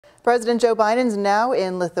President Joe Biden's now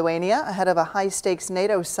in Lithuania ahead of a high-stakes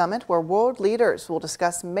NATO summit where world leaders will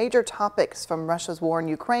discuss major topics from Russia's war in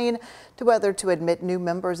Ukraine to whether to admit new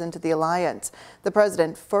members into the alliance. The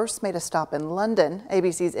president first made a stop in London.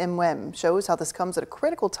 ABC's Im Wim shows how this comes at a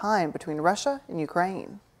critical time between Russia and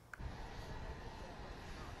Ukraine.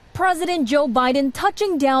 President Joe Biden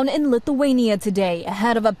touching down in Lithuania today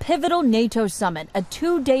ahead of a pivotal NATO summit, a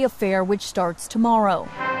two-day affair which starts tomorrow.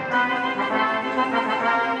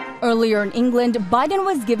 Earlier in England, Biden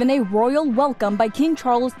was given a royal welcome by King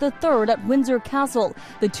Charles III at Windsor Castle.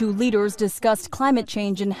 The two leaders discussed climate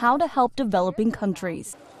change and how to help developing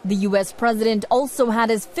countries. The U.S. president also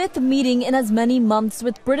had his fifth meeting in as many months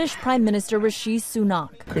with British Prime Minister Rishi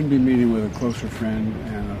Sunak. Couldn't be meeting with a closer friend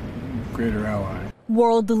and a greater ally.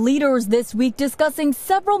 World leaders this week discussing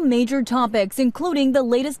several major topics, including the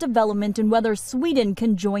latest development in whether Sweden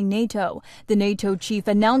can join NATO. The NATO chief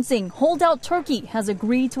announcing holdout Turkey has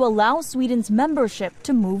agreed to allow Sweden's membership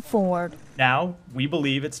to move forward. Now, we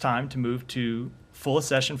believe it's time to move to full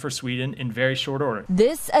accession for Sweden in very short order.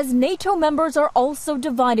 This as NATO members are also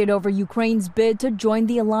divided over Ukraine's bid to join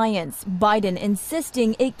the alliance. Biden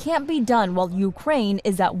insisting it can't be done while Ukraine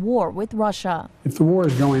is at war with Russia. If the war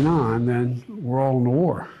is going on, then we're all in the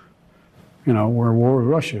war. You know, we're at war with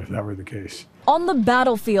Russia if that were the case. On the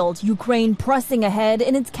battlefield, Ukraine pressing ahead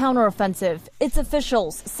in its counteroffensive. Its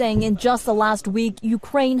officials saying in just the last week,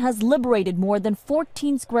 Ukraine has liberated more than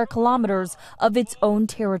 14 square kilometers of its own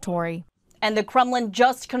territory. And the Kremlin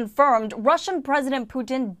just confirmed Russian President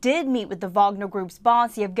Putin did meet with the Wagner Group's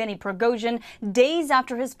boss, Yevgeny Prigozhin, days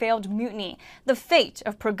after his failed mutiny. The fate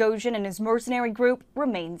of Prigozhin and his mercenary group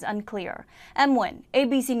remains unclear. Im Wim,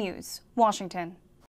 ABC News, Washington.